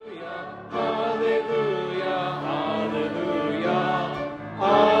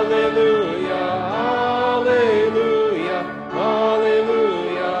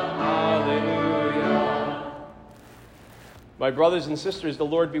My brothers and sisters, the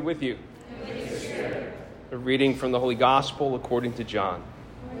Lord be with you. And with your spirit. A reading from the Holy Gospel according to John.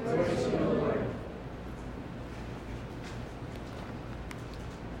 Glory to you, Lord.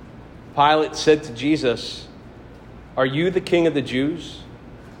 Pilate said to Jesus, "Are you the king of the Jews?"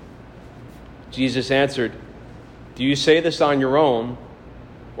 Jesus answered, "Do you say this on your own,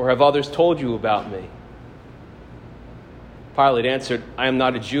 or have others told you about me?" Pilate answered, "I am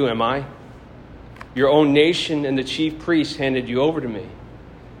not a Jew, am I? Your own nation and the chief priests handed you over to me.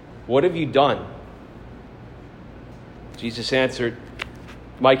 What have you done?" Jesus answered,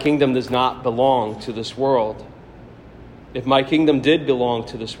 "My kingdom does not belong to this world. If my kingdom did belong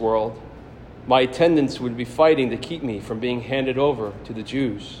to this world, my attendants would be fighting to keep me from being handed over to the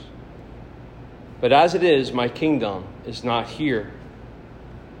Jews. But as it is, my kingdom is not here."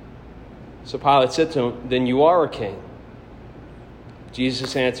 So Pilate said to him, "Then you are a king."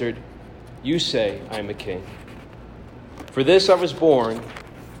 Jesus answered, "You say I am a king. For this I was born,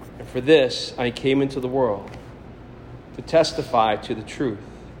 and for this I came into the world, to testify to the truth.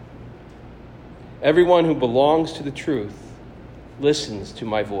 Everyone who belongs to the truth listens to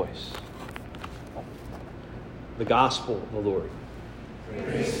my voice." The Gospel of the Lord.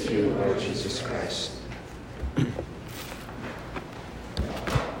 Praise to you, Lord Jesus Christ.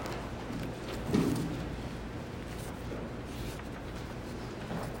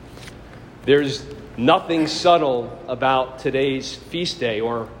 There's nothing subtle about today's feast day,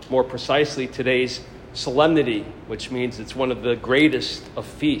 or more precisely, today's solemnity, which means it's one of the greatest of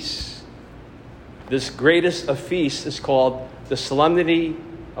feasts. This greatest of feasts is called the Solemnity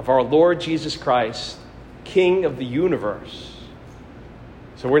of our Lord Jesus Christ, King of the universe.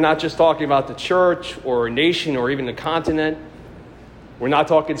 So we're not just talking about the church or a nation or even a continent. We're not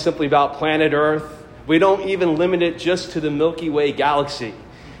talking simply about planet Earth. We don't even limit it just to the Milky Way galaxy.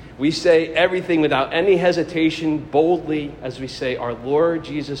 We say everything without any hesitation, boldly, as we say, our Lord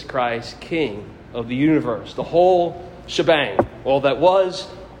Jesus Christ, King of the universe, the whole shebang, all that was,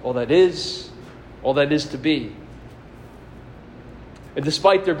 all that is to be. And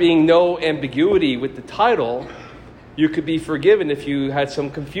despite there being no ambiguity with the title, you could be forgiven if you had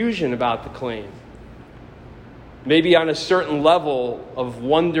some confusion about the claim. Maybe on a certain level of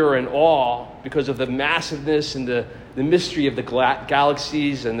wonder and awe because of the massiveness and the mystery of the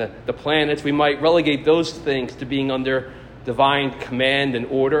galaxies and the planets, we might relegate those things to being under divine command and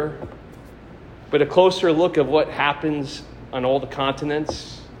order. But a closer look of what happens on all the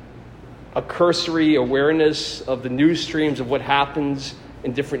continents, a cursory awareness of the news streams of what happens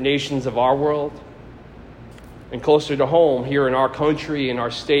in different nations of our world, and closer to home, here in our country, in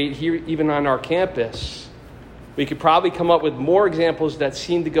our state, here even on our campus, we could probably come up with more examples that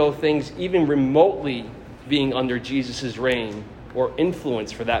seem to go things even remotely being under Jesus' reign, or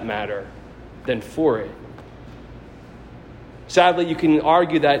influence for that matter, than for it. Sadly, you can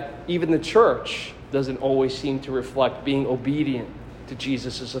argue that even the church doesn't always seem to reflect being obedient to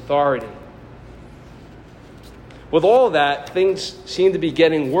Jesus' authority. With all of that, things seem to be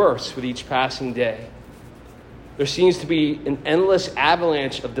getting worse with each passing day. There seems to be an endless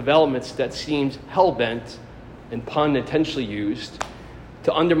avalanche of developments that seems hell-bent, and pun intentionally used,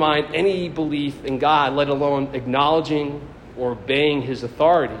 to undermine any belief in God, let alone acknowledging or obeying his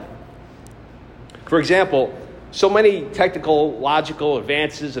authority. For example, so many technological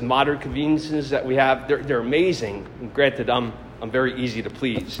advances and modern conveniences that we have, they're amazing. And granted, I'm very easy to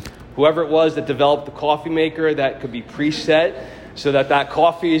please. Whoever it was that developed the coffee maker that could be preset so that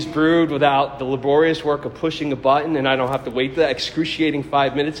coffee is brewed without the laborious work of pushing a button and I don't have to wait that excruciating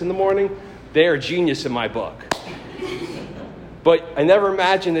 5 minutes in the morning, they are genius in my book. But I never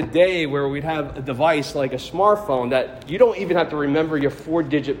imagined a day where we'd have a device like a smartphone that you don't even have to remember your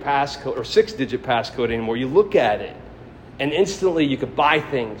 4-digit passcode or 6-digit passcode anymore. You look at it, and instantly you could buy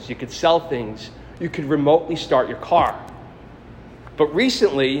things, you could sell things, you could remotely start your car. But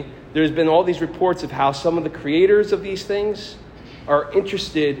recently, there's been all these reports of how some of the creators of these things are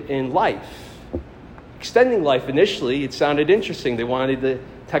interested in life. Extending life initially, it sounded interesting. They wanted the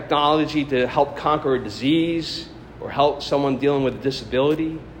technology to help conquer a disease, or help someone dealing with a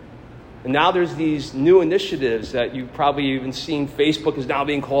disability. And now there's these new initiatives that you've probably even seen. Facebook is now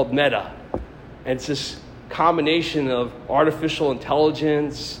being called Meta. And it's this combination of artificial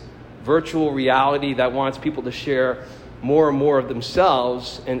intelligence, virtual reality that wants people to share more and more of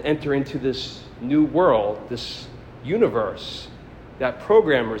themselves and enter into this new world, this universe that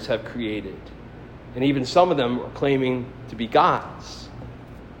programmers have created. And even some of them are claiming to be gods,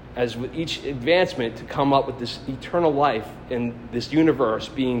 as with each advancement to come up with this eternal life in this universe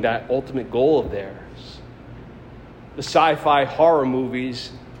being that ultimate goal of theirs. The sci-fi horror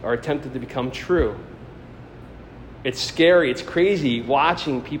movies are attempted to become true. It's scary, it's crazy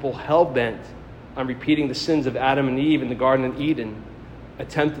watching people hell-bent on repeating the sins of Adam and Eve in the Garden of Eden,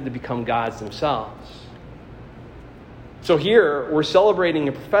 attempting to become gods themselves. So here, we're celebrating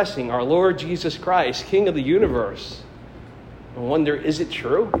and professing our Lord Jesus Christ, King of the universe. I wonder, is it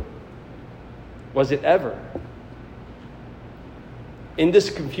true? Was it ever? In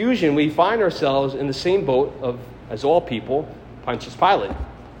this confusion, we find ourselves in the same boat as all people, Pontius Pilate.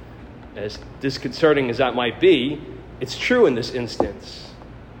 As disconcerting as that might be, it's true in this instance.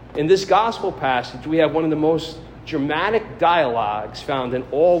 In this gospel passage, we have one of the most dramatic dialogues found in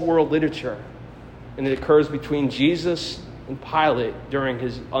all world literature, and it occurs between Jesus and Pilate during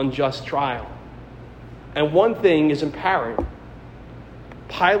his unjust trial. And one thing is apparent.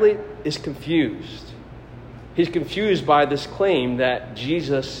 Pilate is confused. He's confused by this claim that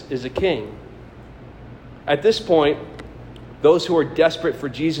Jesus is a king. At this point, those who are desperate for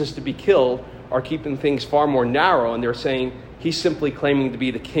Jesus to be killed are keeping things far more narrow, and they're saying he's simply claiming to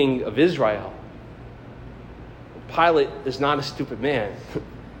be the king of Israel. Pilate is not a stupid man.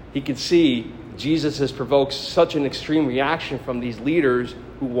 He can see Jesus has provoked such an extreme reaction from these leaders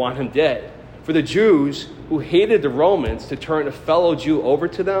who want him dead. For the Jews who hated the Romans, to turn a fellow Jew over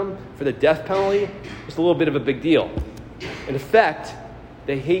to them for the death penalty was a little bit of a big deal. In effect,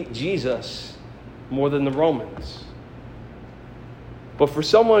 they hate Jesus more than the Romans. But for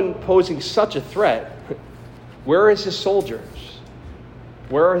someone posing such a threat, where is his soldiers?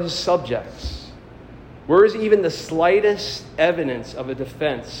 Where are his subjects? Where is even the slightest evidence of a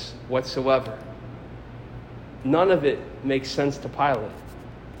defense whatsoever? None of it makes sense to Pilate.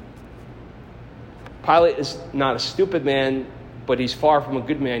 Pilate is not a stupid man, but he's far from a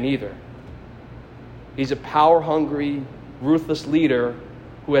good man either. He's a power-hungry, ruthless leader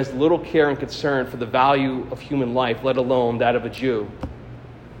who has little care and concern for the value of human life, let alone that of a Jew.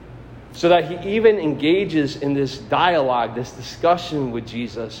 So that he even engages in this dialogue, this discussion with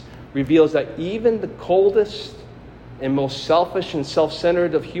Jesus, reveals that even the coldest and most selfish and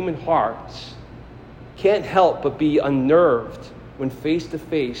self-centered of human hearts can't help but be unnerved when face to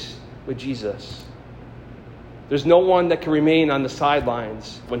face with Jesus. There's no one that can remain on the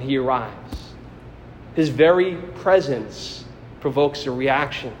sidelines when he arrives. His very presence provokes a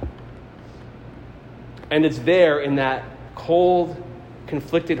reaction. And it's there in that cold,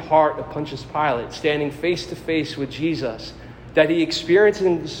 conflicted heart of Pontius Pilate, standing face to face with Jesus, that he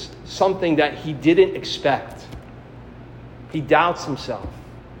experiences something that he didn't expect. He doubts himself.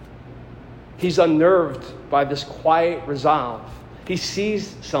 He's unnerved by this quiet resolve. He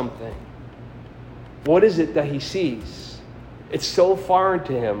sees something. What is it that he sees? It's so foreign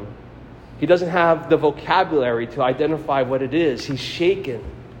to him. He doesn't have the vocabulary to identify what it is. He's shaken.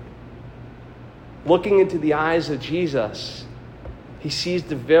 Looking into the eyes of Jesus, he sees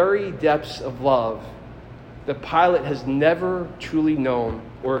the very depths of love that Pilate has never truly known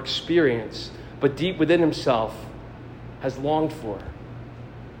or experienced, but deep within himself has longed for.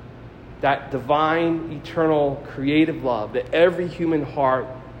 That divine, eternal, creative love that every human heart,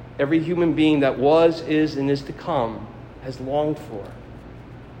 every human being that was, is, and is to come has longed for.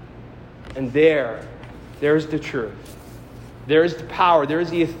 And there's the truth. There's the power, there's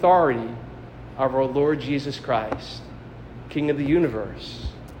the authority of our Lord Jesus Christ, King of the universe.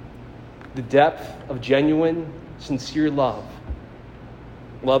 The depth of genuine, sincere love.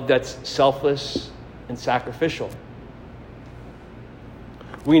 Love that's selfless and sacrificial.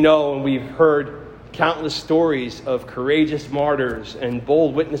 We know and we've heard countless stories of courageous martyrs and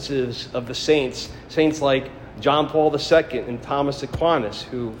bold witnesses of the saints. Saints like John Paul II and Thomas Aquinas,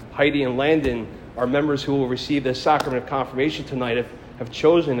 who Heidi and Landon, our members who will receive the sacrament of confirmation tonight, have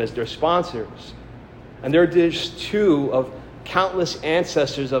chosen as their sponsors. And they're just two of countless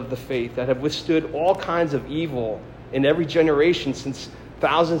ancestors of the faith that have withstood all kinds of evil in every generation since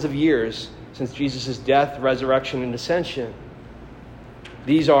thousands of years, since Jesus' death, resurrection, and ascension.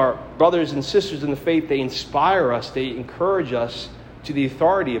 These are brothers and sisters in the faith. They inspire us. They encourage us to the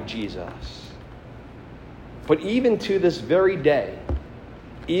authority of Jesus. But even to this very day,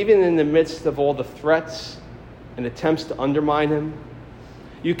 even in the midst of all the threats and attempts to undermine him,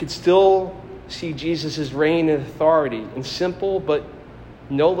 you could still see Jesus' reign and authority in simple but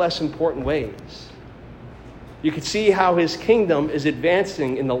no less important ways. You could see how his kingdom is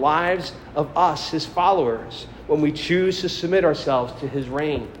advancing in the lives of us, his followers, when we choose to submit ourselves to his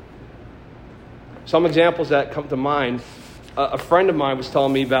reign. Some examples that come to mind. A friend of mine was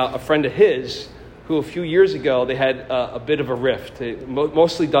telling me about a friend of his who a few years ago they had a bit of a rift,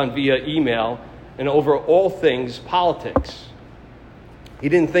 mostly done via email and over all things politics. He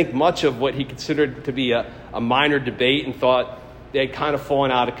didn't think much of what he considered to be a minor debate and thought they had kind of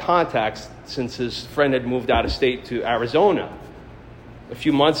fallen out of contact since his friend had moved out of state to Arizona. A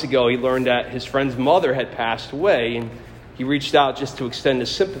few months ago, he learned that his friend's mother had passed away, and he reached out just to extend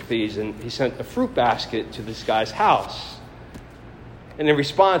his sympathies, and he sent a fruit basket to this guy's house. And in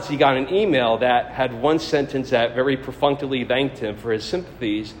response, he got an email that had one sentence that very perfunctorily thanked him for his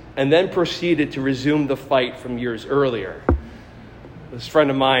sympathies and then proceeded to resume the fight from years earlier. This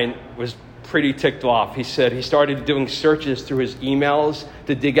friend of mine was pretty ticked off. He said he started doing searches through his emails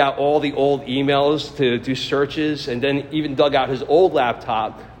to dig out all the old emails to do searches, and then even dug out his old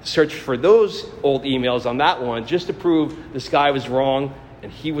laptop to search for those old emails on that one just to prove this guy was wrong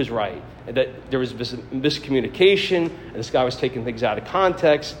and he was right, and that there was miscommunication, and this guy was taking things out of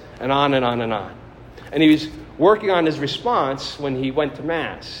context, and on and on and on. And he was working on his response when he went to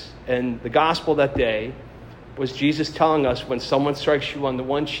Mass. And the gospel that day was Jesus telling us when someone strikes you on the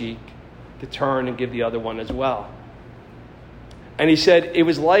one cheek, to turn and give the other one as well. And he said it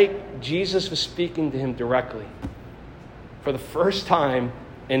was like Jesus was speaking to him directly. For the first time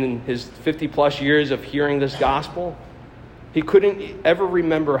in his 50 plus years of hearing this gospel, he couldn't ever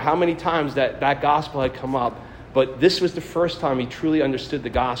remember how many times that gospel had come up, but this was the first time he truly understood the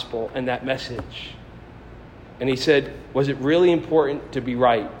gospel and that message. And he said, was it really important to be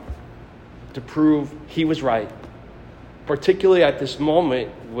right, to prove he was right, particularly at this moment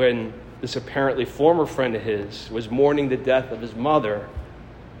when this apparently former friend of his was mourning the death of his mother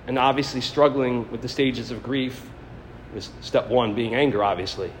and obviously struggling with the stages of grief, with step one being anger,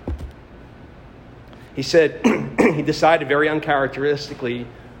 obviously. He said he decided very uncharacteristically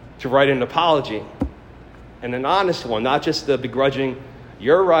to write an apology, and an honest one, not just the begrudging,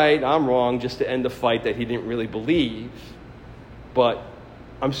 you're right, I'm wrong, just to end the fight that he didn't really believe, but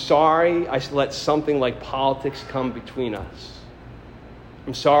I'm sorry I let something like politics come between us.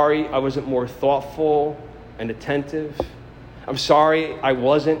 I'm sorry I wasn't more thoughtful and attentive. I'm sorry I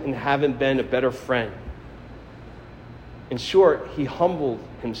wasn't and haven't been a better friend. In short, he humbled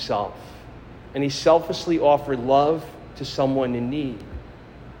himself, and he selflessly offered love to someone in need.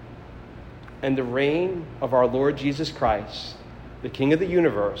 And the reign of our Lord Jesus Christ, the King of the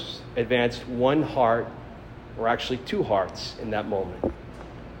universe, advanced one heart, or actually two hearts, in that moment.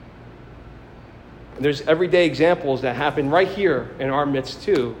 And there's everyday examples that happen right here in our midst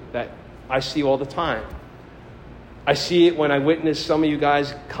too, that I see all the time. I see it when I witness some of you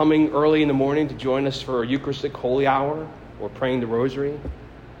guys coming early in the morning to join us for a Eucharistic Holy Hour or praying the Rosary,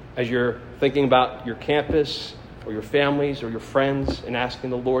 as you're thinking about your campus or your families or your friends and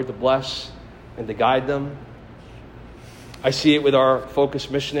asking the Lord to bless and to guide them. I see it with our focus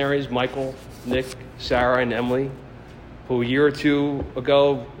missionaries, Michael, Nick, Sarah, and Emily, who a year or two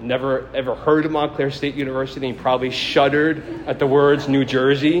ago never ever heard of Montclair State University and probably shuddered at the words New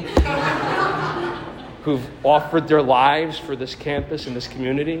Jersey, who've offered their lives for this campus and this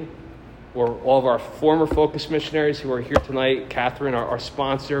community. Or all of our former focus missionaries who are here tonight, Catherine, our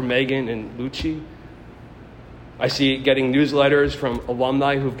sponsor, Megan, and Lucci. I see getting newsletters from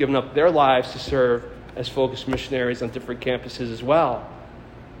alumni who've given up their lives to serve as focus missionaries on different campuses as well.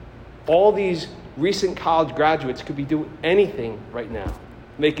 All these recent college graduates could be doing anything right now,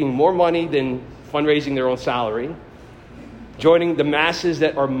 making more money than fundraising their own salary, joining the masses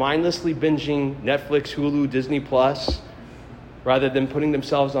that are mindlessly binging Netflix, Hulu, Disney Plus, rather than putting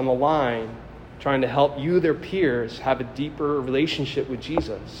themselves on the line, trying to help you, their peers, have a deeper relationship with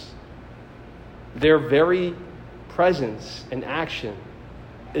Jesus. Their very presence and action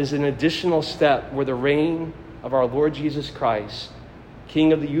is an additional step where the reign of our Lord Jesus Christ,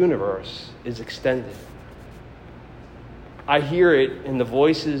 King of the universe, is extended. I hear it in the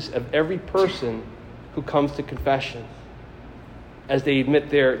voices of every person who comes to confession, as they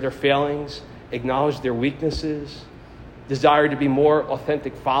admit their failings, acknowledge their weaknesses, desire to be more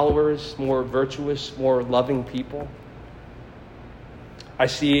authentic followers, more virtuous, more loving people. I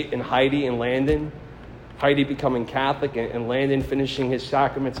see it in Heidi and Landon. Heidi becoming Catholic and Landon finishing his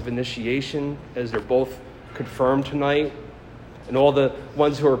sacraments of initiation, as they're both confirmed tonight. And all the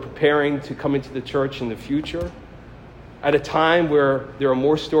ones who are preparing to come into the church in the future. At a time where there are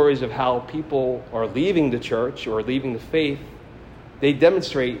more stories of how people are leaving the church or leaving the faith, they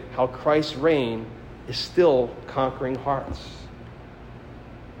demonstrate how Christ's reign is still conquering hearts.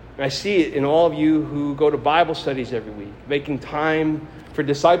 And I see it in all of you who go to Bible studies every week, making time for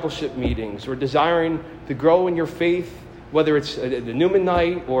discipleship meetings or desiring to grow in your faith, whether it's at the Newman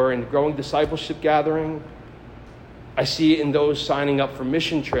night or in growing discipleship gathering. I see it in those signing up for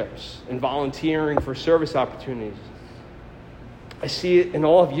mission trips and volunteering for service opportunities. I see it in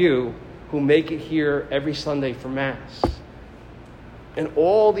all of you who make it here every Sunday for Mass. In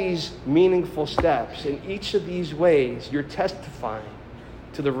all these meaningful steps, in each of these ways, you're testifying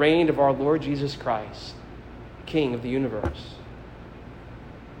to the reign of our Lord Jesus Christ, King of the universe.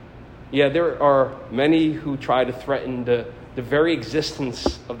 Yeah, there are many who try to threaten the very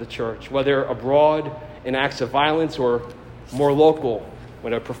existence of the church, whether abroad in acts of violence or more local,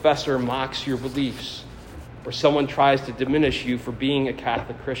 when a professor mocks your beliefs or someone tries to diminish you for being a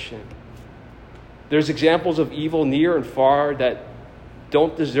Catholic Christian. There's examples of evil near and far that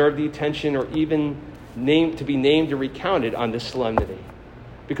don't deserve the attention or even to be named or recounted on this solemnity.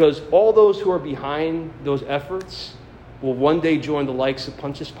 Because all those who are behind those efforts will one day join the likes of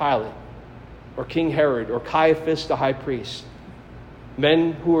Pontius Pilate or King Herod or Caiaphas the high priest.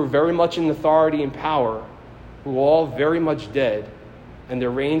 Men who are very much in authority and power, who are all very much dead, and their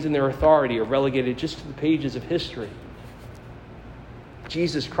reigns and their authority are relegated just to the pages of history.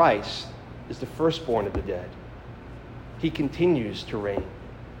 Jesus Christ is the firstborn of the dead. He continues to reign.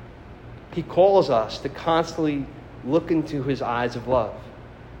 He calls us to constantly look into his eyes of love,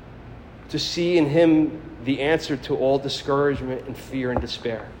 to see in him the answer to all discouragement and fear and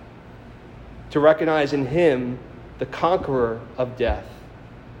despair, to recognize in him the conqueror of death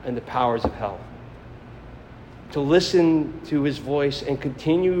and the powers of hell, to listen to his voice and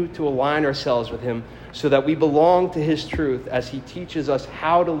continue to align ourselves with him so that we belong to his truth as he teaches us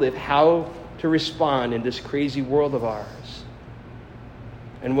how to live, how to respond in this crazy world of ours.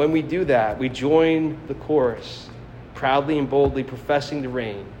 And when we do that, we join the chorus, proudly and boldly professing the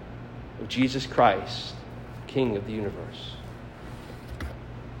reign of Jesus Christ, King of the universe.